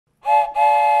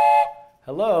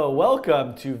Hello,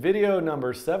 welcome to video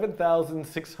number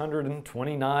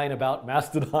 7629 about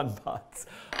Mastodon bots.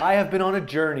 I have been on a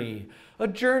journey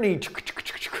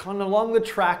along the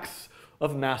tracks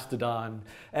of Mastodon,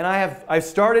 and I've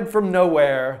started from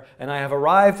nowhere, and I have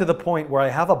arrived to the point where I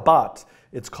have a bot.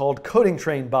 It's called Coding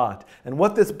Train Bot, and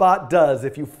what this bot does,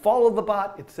 if you follow the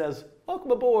bot, it says, "Welcome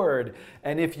aboard,"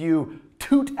 and if you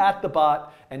toot at the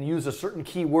bot and use a certain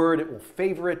keyword, it will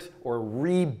favorite or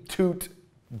retoot,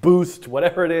 boost,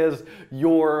 whatever it is,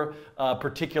 your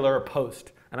particular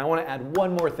post. And I want to add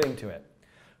one more thing to it.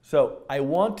 So I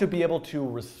want to be able to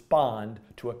respond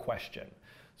to a question.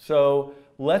 So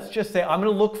let's just say I'm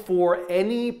going to look for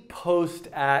any post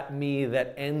at me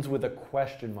that ends with a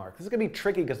question mark. This is going to be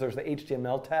tricky because there's the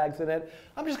HTML tags in it.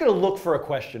 I'm just going to look for a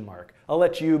question mark. I'll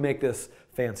let you make this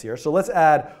fancier. So let's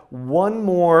add one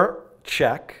more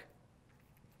check.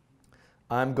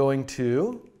 I'm going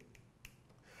to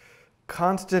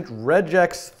constant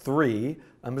regex3.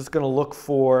 I'm just going to look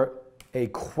for a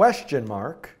question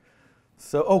mark.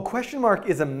 So, oh, question mark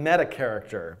is a meta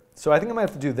character. So I think I might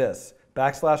have to do this,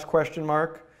 / question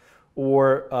mark.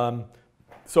 Or,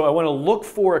 so I want to look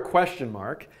for a question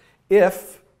mark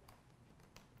if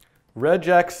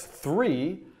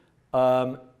regex3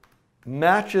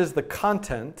 matches the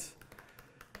content.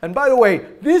 And by the way,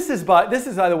 this is by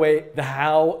the way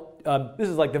this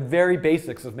is like the very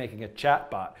basics of making a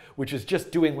chatbot, which is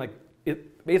just doing like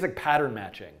basic pattern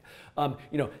matching.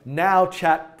 Now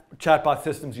chatbot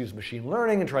systems use machine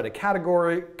learning and try to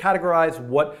categorize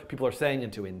what people are saying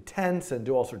into intents and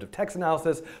do all sorts of text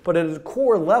analysis. But at a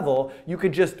core level, you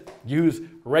could just use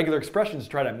regular expressions to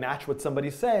try to match what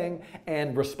somebody's saying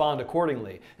and respond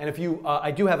accordingly. And if you, I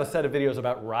do have a set of videos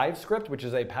about RiveScript, which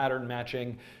is a pattern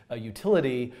matching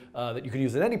utility that you can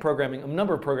use in any programming, a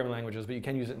number of programming languages, but you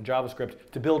can use it in JavaScript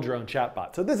to build your own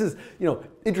chatbot. So this is,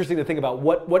 interesting to think about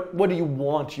what do you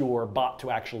want your bot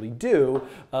to actually do.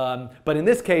 But in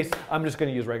this case, I'm just going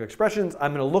to use regular expressions.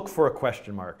 I'm going to look for a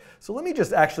question mark. So let me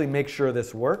just actually make sure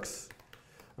this works.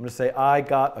 I'm going to say I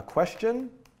got a question.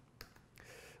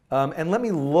 And let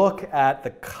me look at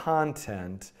the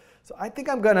content. So I think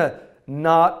I'm going to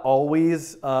not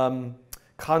always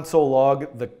console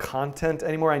log the content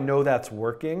anymore. I know that's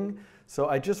working. So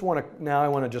I just want to, now I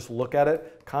want to just look at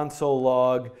it. Console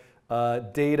log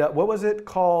data. What was it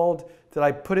called? Did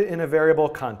I put it in a variable?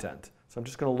 Content. So I'm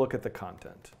just going to look at the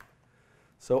content.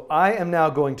 So I am now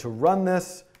going to run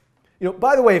this.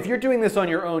 By the way, if you're doing this on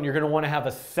your own, you're going to want to have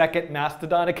a second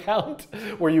Mastodon account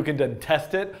where you can then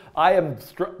test it. I am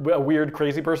a weird,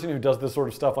 crazy person who does this sort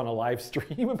of stuff on a live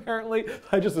stream, apparently.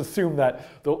 I just assume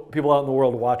that the people out in the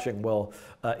world watching will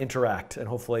interact and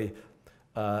hopefully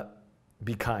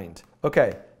be kind.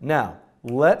 OK, now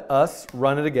let us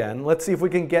run it again. Let's see if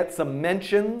we can get some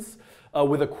mentions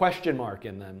with a question mark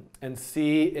in them and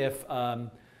see if, oh,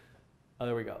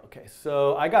 there we go. OK,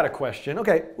 so I got a question.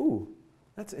 OK, ooh.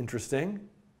 That's interesting.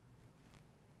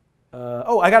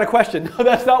 Oh, I got a question. No,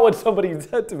 that's not what somebody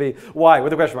said to me. Why?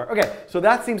 With a question mark. OK, so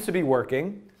that seems to be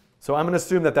working. So I'm going to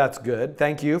assume that that's good.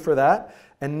 Thank you for that.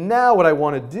 And now what I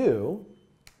want to do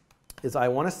is I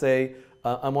want to say,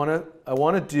 I want to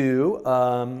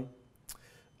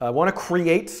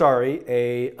create,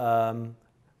 a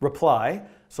reply.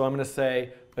 So I'm going to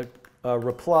say a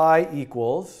reply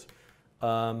equals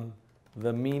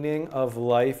the meaning of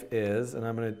life is, and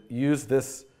I'm going to use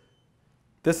this,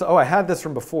 oh, I had this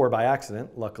from before by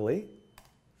accident, luckily,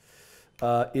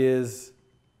 is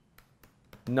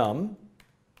num.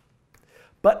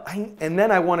 And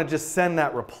then I want to just send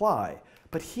that reply.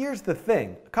 But here's the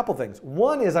thing, a couple things.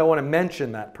 One is I want to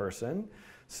mention that person.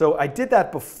 So I did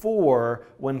that before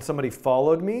when somebody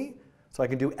followed me. So I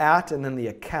can do @ and then the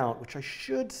account, which I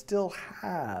should still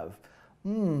have.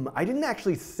 I didn't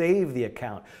actually save the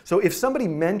account. So if somebody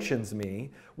mentions me,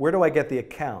 where do I get the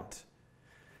account?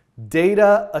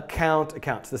 Data, account.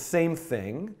 It's the same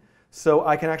thing. So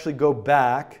I can actually go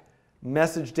back,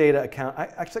 message data account. I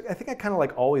think I kind of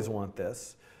like always want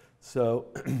this. So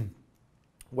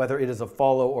whether it is a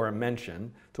follow or a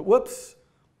mention. So whoops.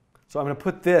 So I'm going to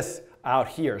put this out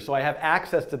here. So I have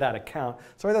access to that account.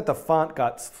 Sorry that the font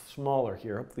got smaller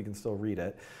here. Hopefully you can still read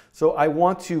it. So I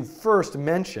want to first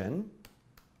mention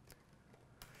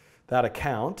that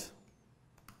account,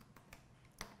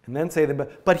 and then say them.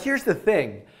 But here's the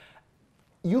thing.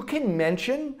 You can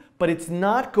mention, but it's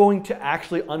not going to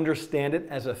actually understand it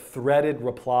as a threaded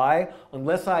reply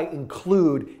unless I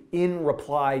include in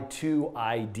reply to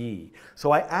ID.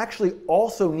 So I actually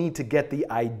also need to get the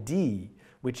ID,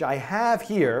 which I have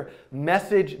here,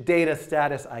 message data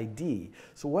status ID.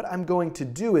 So what I'm going to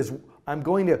do is I'm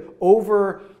going to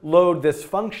overload this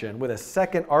function with a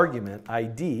second argument,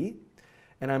 ID,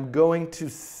 and I'm going to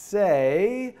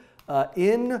say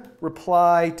in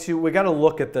reply to, we got to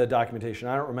look at the documentation.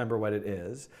 I don't remember what it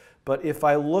is. But if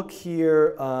I look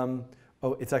here, oh,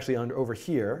 it's actually over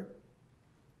here.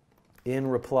 In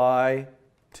reply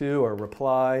to, or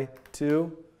reply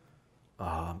to.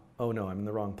 Oh no, I'm in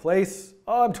the wrong place.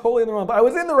 Oh, I'm totally in the wrong place. I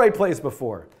was in the right place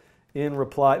before. In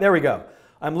reply, there we go.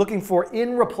 I'm looking for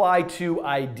in reply to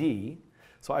ID.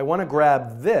 So I want to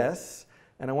grab this,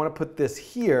 and I want to put this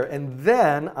here, and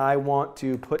then I want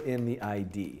to put in the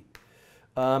ID.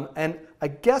 And I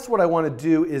guess what I want to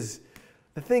do is,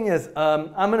 the thing is,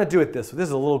 I'm going to do it this way. This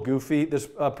is a little goofy. This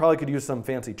probably could use some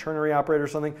fancy ternary operator or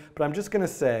something, but I'm just going to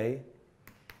say,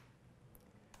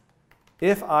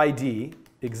 if ID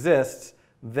exists,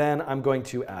 then I'm going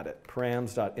to add it.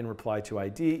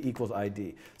 params.inReplyToID equals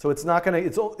ID. So it's not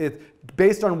going to, it's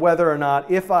based on whether or not,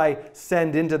 if I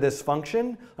send into this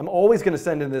function, I'm always going to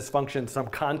send into this function some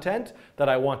content that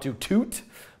I want to toot.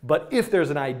 But if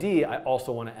there's an ID, I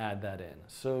also want to add that in.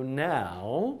 So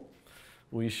now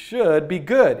we should be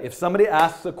good. If somebody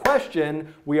asks a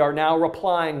question, we are now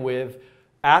replying with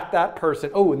at that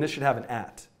person. Oh, and this should have an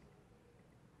at.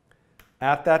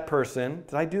 At that person.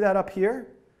 Did I do that up here?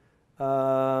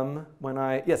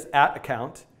 Yes, at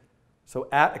account. So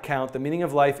at account, the meaning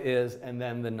of life is, and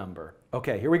then the number.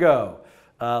 Okay, here we go.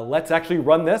 Let's actually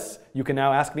run this. You can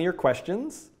now ask me your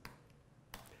questions,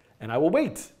 and I will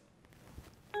wait.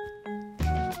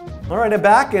 All right, I'm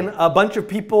back, and a bunch of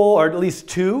people, or at least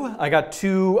two, I got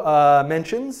two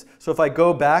mentions. So if I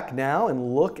go back now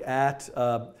and look at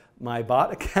my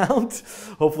bot account,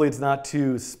 hopefully it's not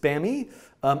too spammy.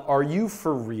 Are you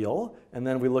for real? And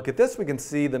then we look at this, we can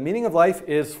see the meaning of life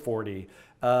is 40.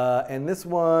 And this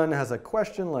one has a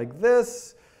question like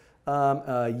this.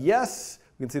 Yes,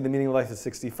 we can see the meaning of life is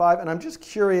 65. And I'm just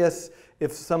curious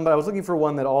if somebody, I was looking for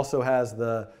one that also has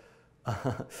the,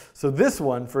 so this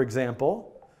one, for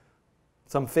example,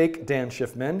 some fake Dan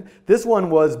Schiffman. This one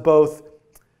was both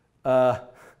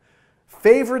favorited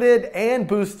and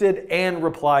boosted and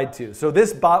replied to. So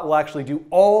this bot will actually do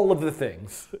all of the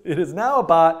things. It is now a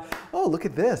bot. Oh, look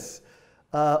at this.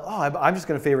 I'm just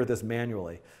going to favorite this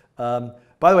manually. By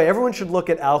the way, everyone should look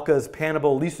at Alka's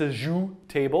Panable Lisa Zhu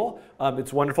table.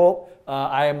 It's wonderful.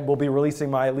 I will be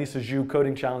releasing my Lisa Zhu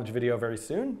coding challenge video very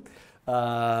soon.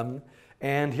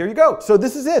 And here you go. So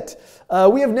this is it.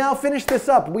 We have now finished this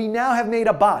up. We now have made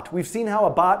a bot. We've seen how a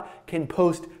bot can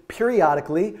post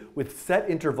periodically with set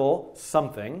interval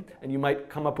something, and you might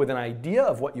come up with an idea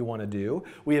of what you want to do.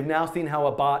 We have now seen how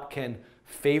a bot can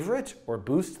favorite or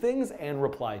boost things and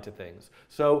reply to things.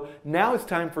 So now it's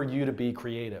time for you to be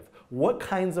creative. What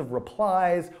kinds of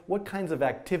replies, what kinds of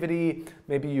activity?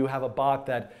 Maybe you have a bot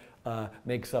that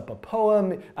makes up a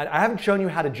poem. I haven't shown you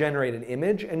how to generate an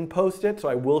image and post it, so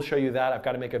I will show you that. I've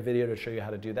got to make a video to show you how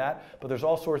to do that. But there's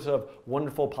all sorts of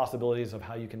wonderful possibilities of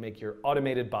how you can make your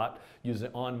automated bot use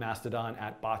it on Mastodon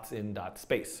at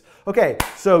botsin.space. Okay,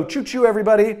 so choo-choo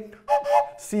everybody.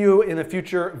 See you in a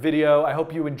future video. I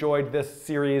hope you enjoyed this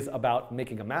series about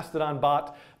making a Mastodon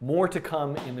bot. More to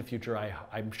come in the future,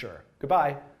 I'm sure.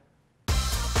 Goodbye.